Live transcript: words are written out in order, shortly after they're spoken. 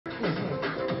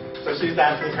So she's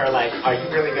asking her, like, are you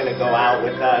really going to go out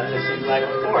with us? And she's like,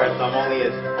 of course, I'm only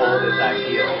as old as I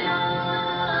feel.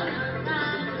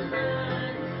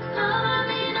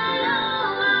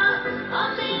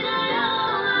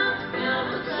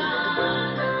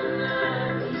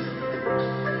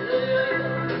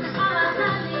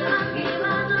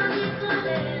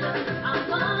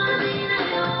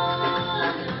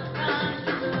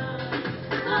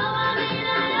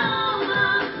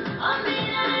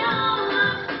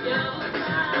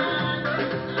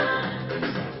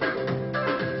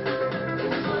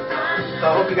 So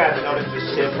I hope you guys noticed the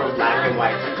shift from black and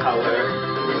white to color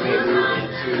when they move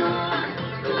into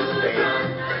space.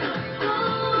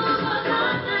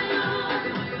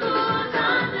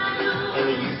 And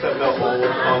the use of the old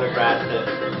phonographs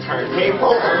and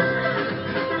turntables.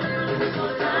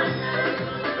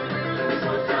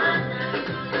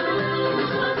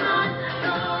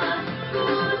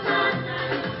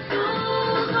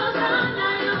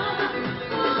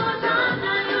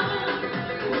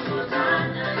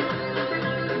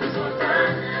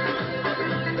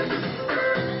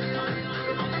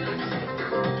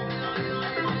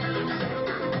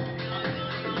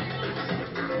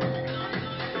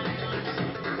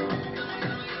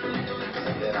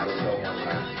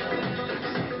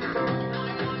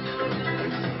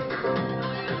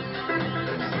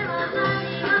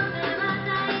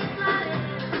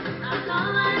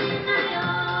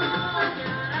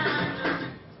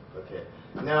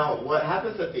 Now, what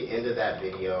happens at the end of that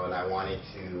video, and I wanted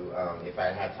to, if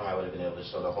I had time, I would have been able to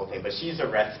show the whole thing, but she's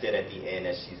arrested at the end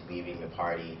as she's leaving the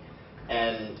party.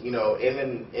 And, you know, in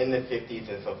the 50s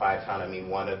in Sophia Town, I mean,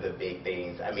 one of the big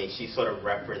things, I mean, she's sort of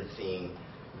referencing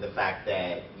the fact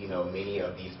that, you know, many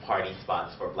of these party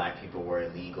spots for black people were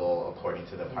illegal. According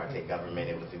to the apartheid government,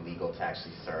 it was illegal to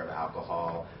actually serve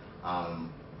alcohol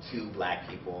to black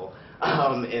people.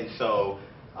 And so,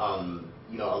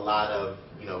 you know, a lot of,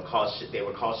 you know, they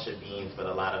were called shebeens, but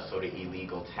a lot of sort of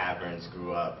illegal taverns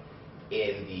grew up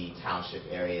in the township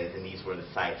areas, and these were the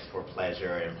sites for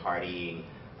pleasure and partying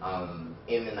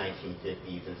in the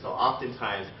 1950s. And so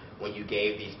oftentimes when you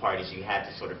gave these parties, you had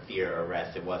to sort of fear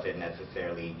arrest. It wasn't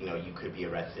necessarily, you know, you could be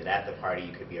arrested at the party,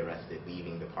 you could be arrested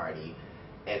leaving the party.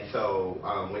 And so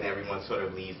when everyone sort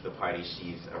of leaves the party,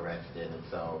 she's arrested. And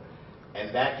so,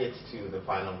 and that gets to the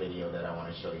final video that I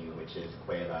want to show you, which is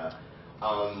Quela,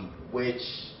 which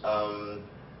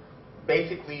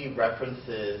basically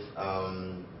references,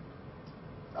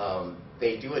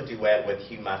 they do a duet with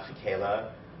Hugh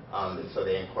Masekela, and so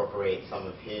they incorporate some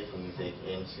of his music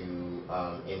into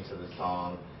the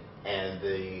song, and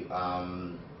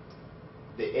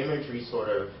the imagery sort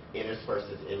of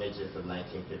intersperses images of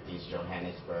 1950s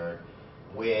Johannesburg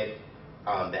with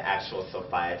the actual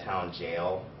Sophia Town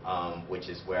jail, which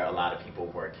is where a lot of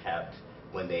people were kept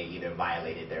when they either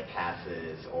violated their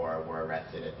passes or were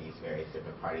arrested at these various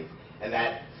different parties. And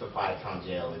that Sophia Town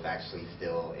jail is actually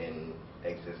still in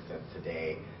existence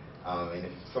today. And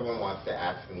if someone wants to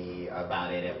ask me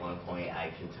about it at one point,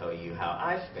 I can tell you how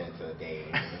I spent a day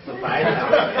in the Sophia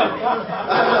Town.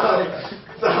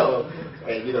 So,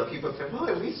 and you know, people say, well,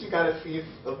 at least you got to see a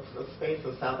space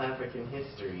of South African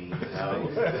history, you know.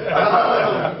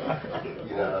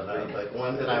 You know, that was like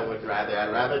one that I'd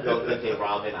rather go visit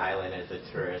Robben Island as a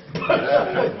tourist than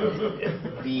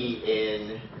actually be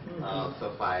in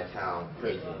Sophia Town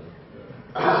prison.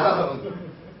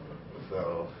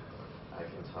 So I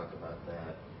can talk about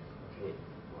that.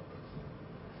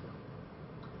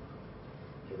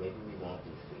 Okay, maybe we won't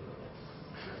be seeing this.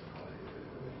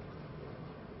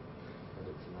 But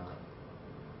it's not.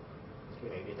 Okay,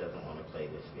 maybe it doesn't want to play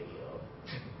this video.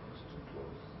 It's too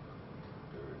close.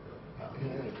 There we go.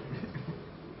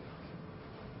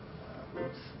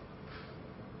 Oops.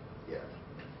 Yeah.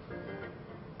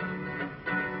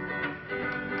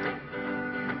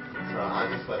 So I'll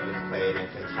just let this play in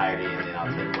its entirety and then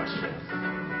I'll take questions.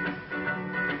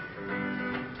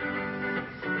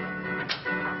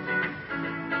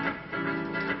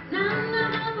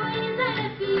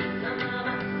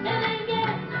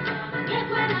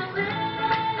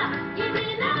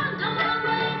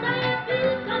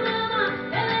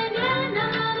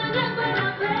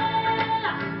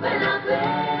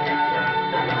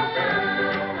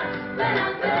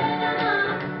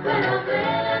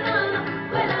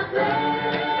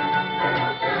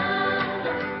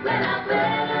 When I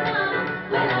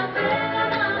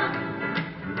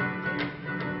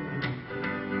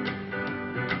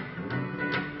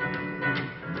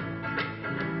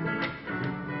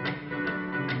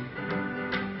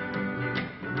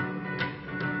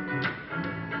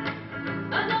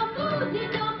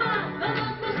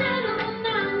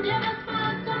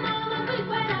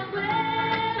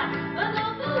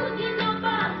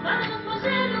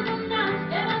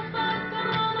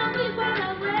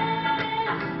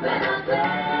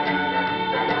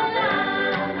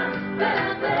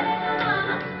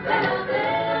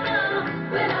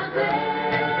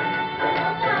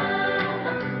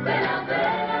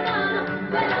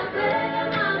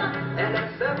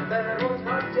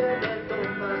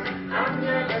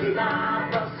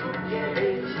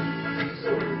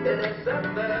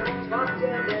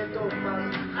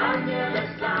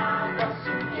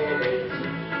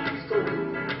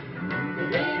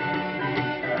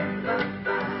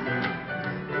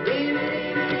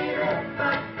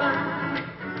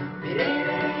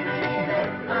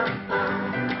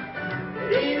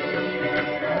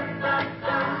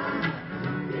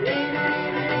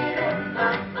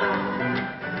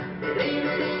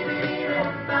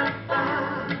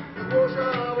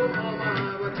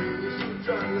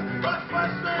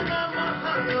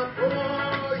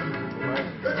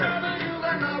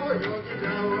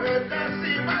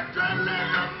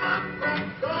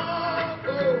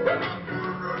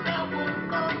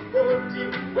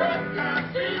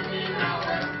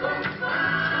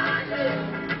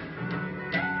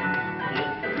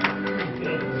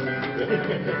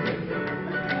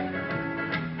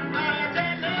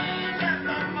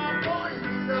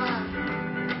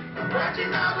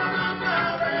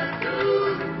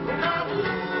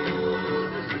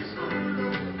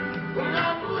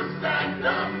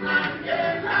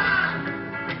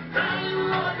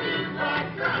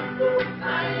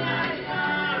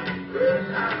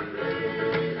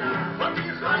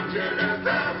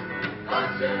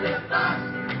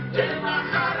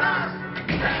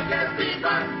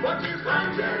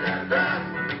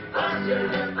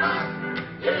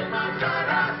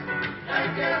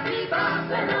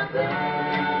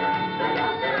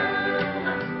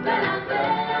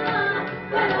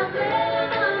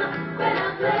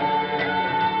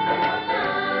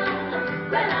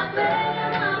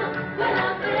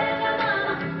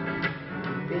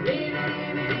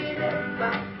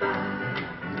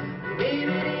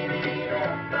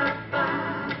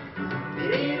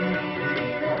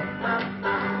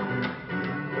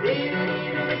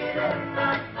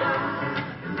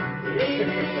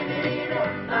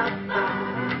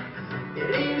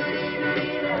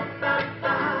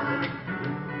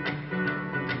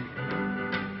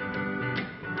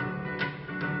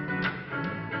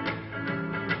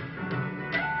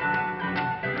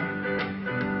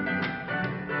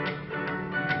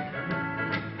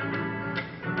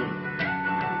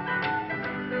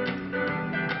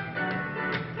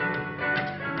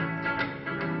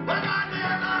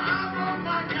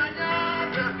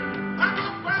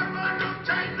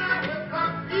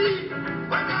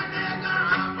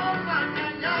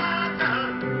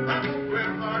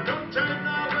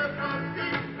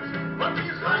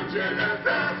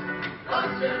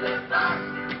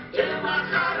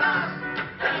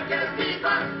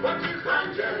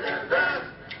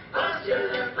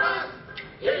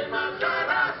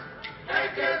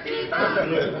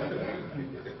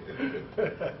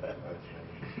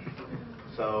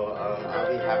So I'll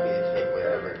be happy to take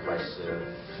whatever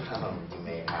questions you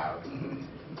may have.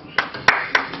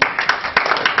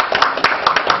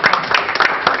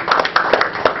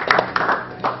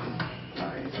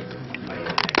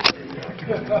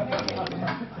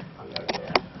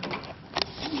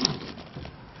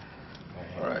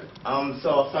 All right. So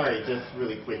sorry, just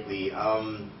really quickly.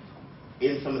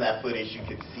 In some of that footage, you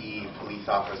could see police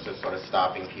officers sort of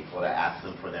stopping people to ask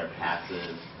them for their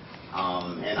passes.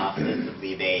 And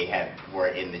ostensibly, they were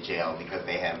in the jail because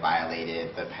they had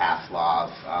violated the pass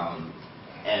laws.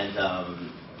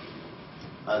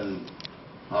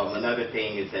 Another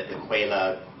thing is that the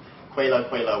Quela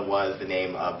was the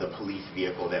name of the police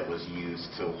vehicle that was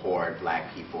used to hoard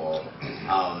black people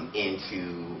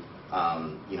into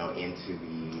the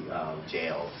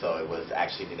jail. So it was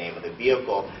actually the name of the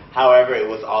vehicle. However, it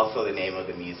was also the name of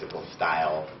the musical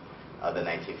style of the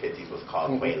 1950s was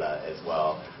called Quela as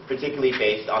well, particularly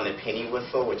based on the penny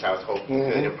whistle, which I was hoping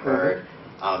you could have heard,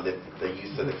 the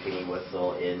use of the penny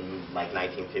whistle in like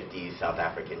 1950s South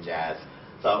African jazz.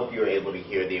 So I hope you were able to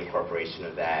hear the incorporation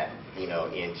of that,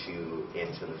 into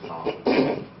the song.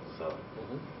 So,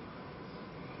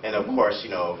 and of course,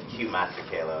 Hugh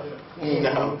Masekela,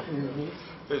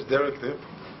 There's Derek there.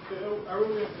 I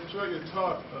really enjoyed your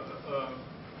talk.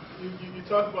 You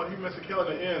talked about Hugh Masekela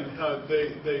in the end, how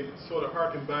they sort of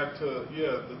harken back to,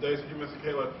 the days of Hugh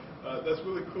Masekela. That's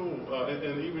really cool.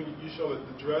 And even you showed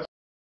the dress.